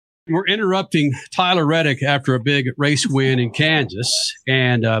we're interrupting Tyler Reddick after a big race win in Kansas.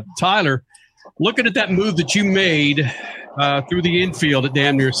 And Tyler, looking at that move that you made through the infield, it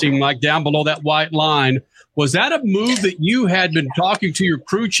damn near seemed like down below that white line. Was that a move that you had been talking to your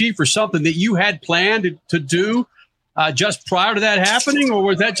crew chief or something that you had planned to do just prior to that happening? Or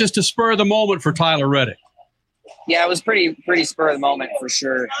was that just a spur of the moment for Tyler Reddick? Yeah, it was pretty spur of the moment for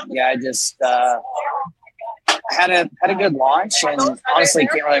sure. Yeah, I just had a good launch, and honestly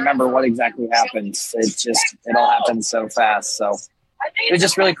can't really remember what exactly happened. It all happened so fast. So it was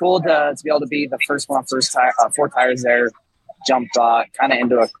just really cool to be able to be the first one on four tires there, jumped kind of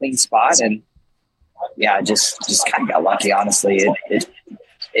into a clean spot, and yeah, just kind of got lucky. Honestly,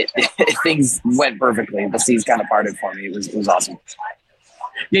 things went perfectly. The seas kind of parted for me. It was awesome.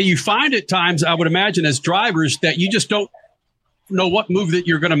 Yeah, you find at times, I would imagine, as drivers that you just don't know what move that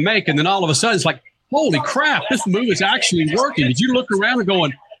you're going to make, and then all of a sudden it's like, holy crap, this move is actually working. Did you look around and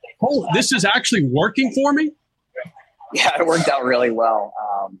going, oh, this is actually working for me? Yeah, it worked out really well.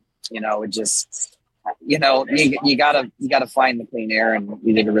 It just, you gotta find the clean air, and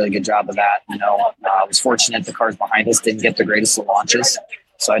we did a really good job of that. I was fortunate the cars behind us didn't get the greatest of launches,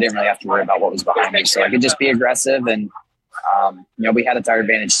 so I didn't really have to worry about what was behind me. So I could just be aggressive, and we had a tire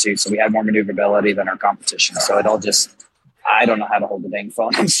advantage too, so we had more maneuverability than our competition. So it all just, I don't know how to hold the dang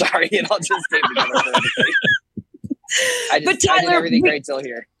phone. I'm sorry, it all just came together. I did everything great till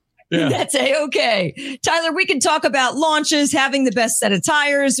here. Yeah. That's okay. Tyler, we can talk about launches, having the best set of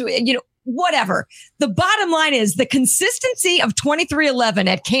tires, whatever. The bottom line is the consistency of 23-11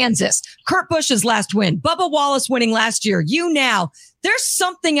 at Kansas. Kurt Busch's last win, Bubba Wallace winning last year. Now, there's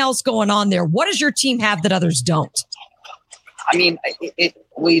something else going on there. What does your team have that others don't? I mean,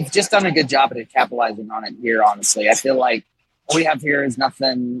 we've just done a good job at capitalizing on it here. Honestly, I feel like what we have here is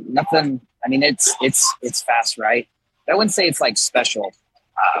nothing. I mean, it's fast, right? I wouldn't say it's like special.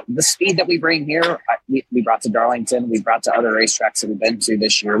 The speed that we bring here, we brought to Darlington, we brought to other racetracks that we've been to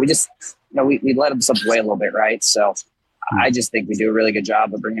this year. We just, we let them slip away a little bit, right? So I just think we do a really good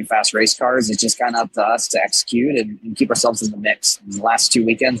job of bringing fast race cars. It's just kind of up to us to execute and keep ourselves in the mix. In the last 2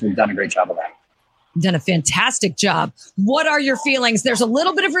 weekends, we've done a great job of that. Done a fantastic job. What are your feelings? There's a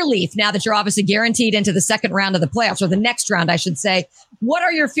little bit of relief now that you're obviously guaranteed into the second round of the playoffs, or the next round, I should say. What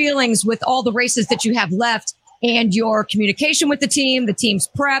are your feelings with all the races that you have left and your communication with the team's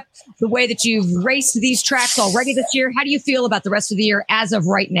prep, the way that you've raced these tracks already this year? How do you feel about the rest of the year as of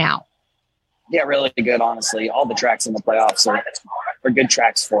right now? Yeah, really good, honestly. All the tracks in the playoffs are good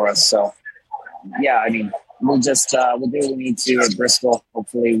tracks for us. So, yeah, I mean, we'll do what we need to at Bristol.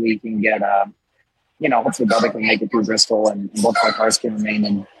 Hopefully we can get hopefully Bubba can make it through Bristol and both our cars can remain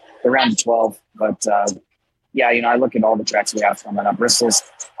in the round of 12. But, I look at all the tracks we have coming up. Bristol's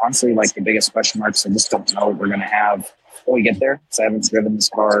honestly like the biggest question marks. I just don't know what we're going to have when we get there. So I haven't driven this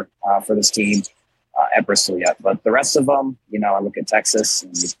car for this team at Bristol yet. But the rest of them, I look at Texas,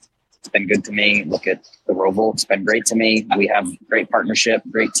 and it's been good to me. Look at the Roval. It's been great to me. We have great partnership,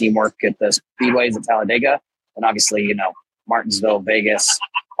 great teamwork at the speedways at Talladega. And obviously, Martinsville, Vegas,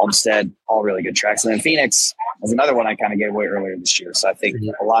 Homestead, all really good tracks. And then Phoenix was another one I kind of gave away earlier this year. So I think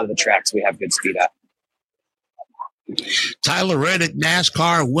a lot of the tracks we have good speed at. Tyler Reddick,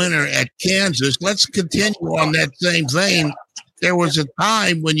 NASCAR winner at Kansas. Let's continue on that same vein. There was a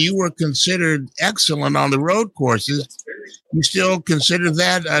time when you were considered excellent on the road courses. You still consider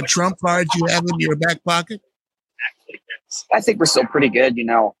that a trump card you have in your back pocket? I think we're still pretty good,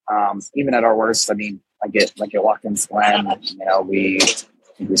 even at our worst. I mean, like at Watkins Glen, we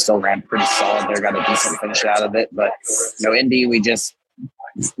still ran pretty solid there, got a decent finish out of it. But, Indy, we know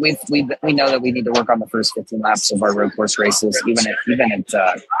that we need to work on the first 15 laps of our road course races. Even at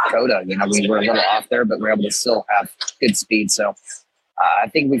Coda, we were a little off there, but we're able to still have good speed. So I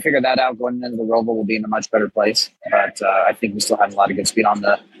think we figured that out going into the Roval. We'll be in a much better place. But I think we still have a lot of good speed on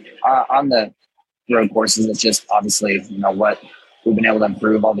the road courses. It's just obviously, what we've been able to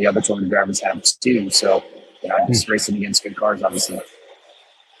improve. All the other touring drivers have too. So, just racing against good cars, obviously.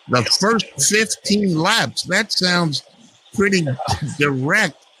 The first 15 laps, that sounds pretty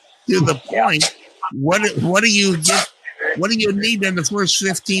direct to the point. What do you need in the first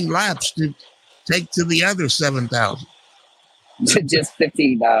 15 laps to take to the other 7,000? Just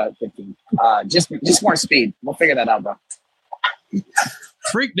 15. Just more speed. We'll figure that out, though.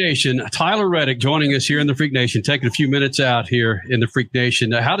 Freak Nation, Tyler Reddick joining us here in the Freak Nation, taking a few minutes out here in the Freak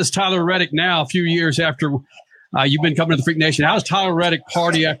Nation. How does Tyler Reddick now, a few years after you've been coming to the Freak Nation, how does Tyler Reddick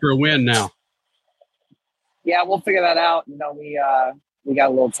party after a win now? Yeah, we'll figure that out. We got a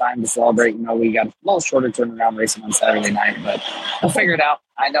little time to celebrate. We got a little shorter turnaround racing on Saturday night, but we'll figure it out.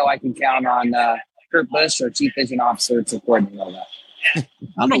 I know I can count on Kurt Busch, our Chief Engine Officer, to coordinate all that.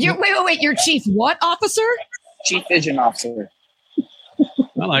 I don't know. Wait. Your chief what officer? Chief vision officer.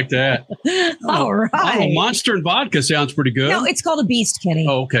 I like that. All right. Oh, Monster and vodka sounds pretty good. No, it's called a beast, Kenny.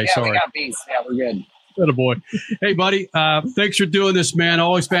 Oh, okay. Yeah, Sorry. we got beast. Yeah, we're good. Good boy. Hey, buddy. Thanks for doing this, man.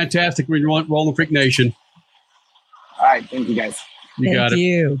 Always fantastic when you're Rolling Freak Nation. All right. Thank you, guys. You got it. Thank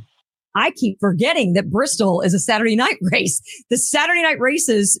you. I keep forgetting that Bristol is a Saturday night race. The Saturday night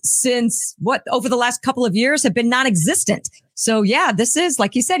races since over the last couple of years have been non-existent. So yeah, this is,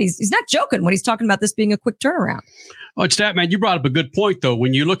 like you said, he's not joking when he's talking about this being a quick turnaround. Oh, it's that, man. You brought up a good point, though.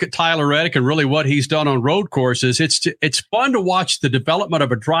 When you look at Tyler Reddick and really what he's done on road courses, it's fun to watch the development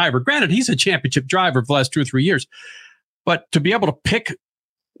of a driver. Granted, he's a championship driver for the last 2 or 3 years, but to be able to pick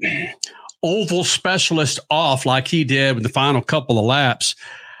oval specialist off like he did with the final couple of laps,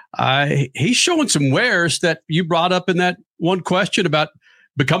 he's showing some wares that you brought up in that one question about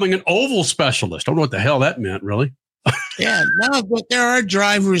becoming an oval specialist. I don't know what the hell that meant, really. Yeah, no, but there are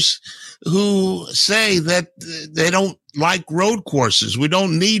drivers who say that they don't like road courses. We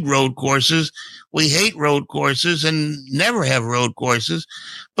don't need road courses. We hate road courses and never have road courses.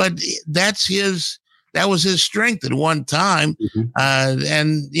 But that was his strength at one time. Mm-hmm.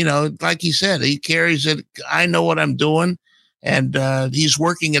 And, you know, like he said, he carries it. I know what I'm doing. And he's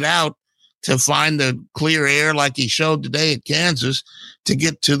working it out to find the clear air like he showed today at Kansas to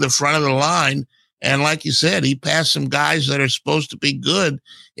get to the front of the line. And like you said, he passed some guys that are supposed to be good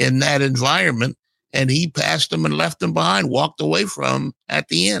in that environment, and he passed them and left them behind, walked away from them at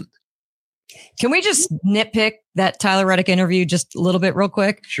the end. Can we just nitpick that Tyler Reddick interview just a little bit real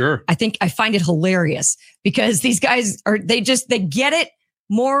quick? Sure. I find it hilarious because these guys they get it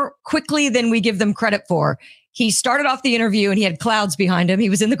more quickly than we give them credit for. He started off the interview and he had clouds behind him. He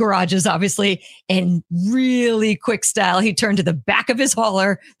was in the garages, obviously, and really quick style. He turned to the back of his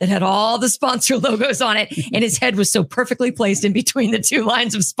hauler that had all the sponsor logos on it. And his head was so perfectly placed in between the two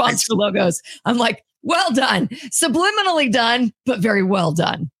lines of sponsor logos. I'm like, well done. Subliminally done, but very well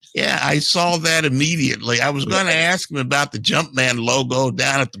done. Yeah, I saw that immediately. I was going to ask him about the Jumpman logo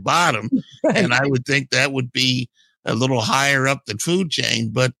down at the bottom. Right. And I would think that would be a little higher up the food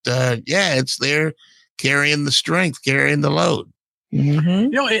chain. But yeah, it's there. Carrying the strength, carrying the load. Mm-hmm. You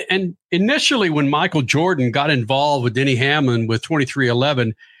know, and initially when Michael Jordan got involved with Denny Hamlin with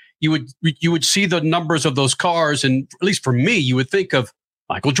 2311, you would see the numbers of those cars, and at least for me, you would think of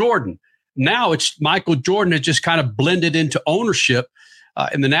Michael Jordan. Now it's Michael Jordan has just kind of blended into ownership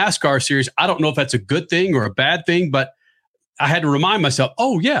in the NASCAR series. I don't know if that's a good thing or a bad thing, but I had to remind myself,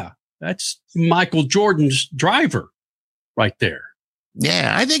 oh yeah, that's Michael Jordan's driver right there.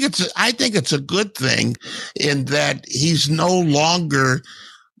 Yeah, I think it's a good thing in that he's no longer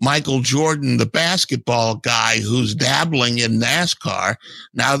Michael Jordan, the basketball guy who's dabbling in NASCAR.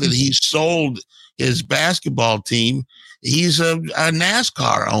 Now that he's sold his basketball team, he's a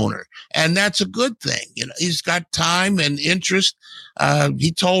NASCAR owner, and that's a good thing. You know, he's got time and interest.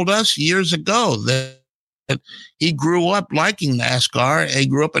 He told us years ago that he grew up liking NASCAR. He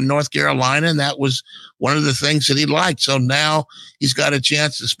grew up in North Carolina, and that was one of the things that he liked. So now he's got a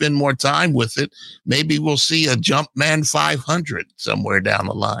chance to spend more time with it. Maybe we'll see a Jumpman 500 somewhere down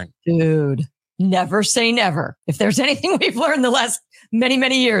the line. Dude, never say never. If there's anything we've learned the last many,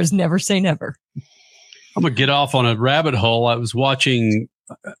 many years, never say never. I'm going to get off on a rabbit hole. I was watching,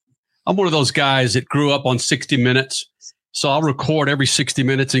 I'm one of those guys that grew up on 60 Minutes. So I'll record every 60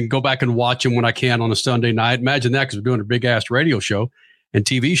 minutes and go back and watch them when I can on a Sunday night. Imagine that, because we're doing a big ass radio show and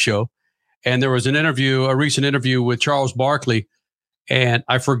TV show. And there was a recent interview with Charles Barkley, and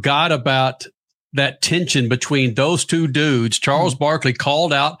I forgot about that tension between those two dudes. Charles Barkley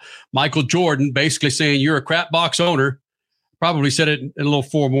called out Michael Jordan, basically saying, "You're a crap box owner." Probably said it in a little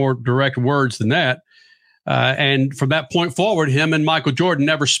four more direct words than that. And from that point forward, him and Michael Jordan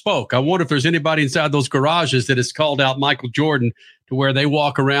never spoke. I wonder if there's anybody inside those garages that has called out Michael Jordan to where they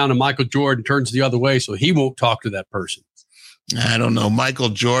walk around and Michael Jordan turns the other way so he won't talk to that person. I don't know. Michael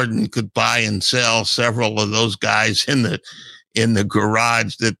Jordan could buy and sell several of those guys in the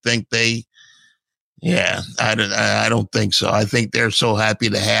garage that think I don't think so. I think they're so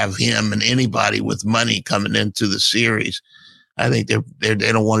happy to have him and anybody with money coming into the series. I think they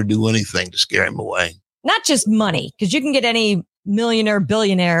don't want to do anything to scare him away. Not just money, because you can get any millionaire,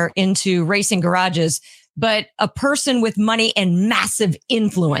 billionaire into racing garages, but a person with money and massive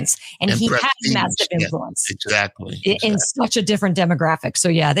influence. And he has massive influence. Yeah, exactly. In such a different demographic. So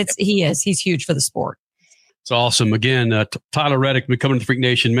yeah, he's huge for the sport. It's awesome. Again, Tyler Reddick been coming to the Freak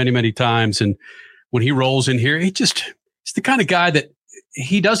Nation many, many times. And when he rolls in here, he's the kind of guy that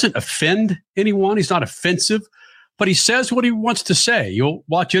he doesn't offend anyone. He's not offensive. but he says what he wants to say. You'll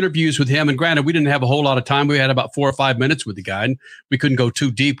watch interviews with him. And granted, we didn't have a whole lot of time. We had about 4 or 5 minutes with the guy, and we couldn't go too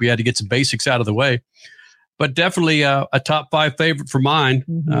deep. We had to get some basics out of the way. But definitely a top 5 favorite for mine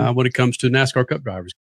when it comes to NASCAR Cup drivers.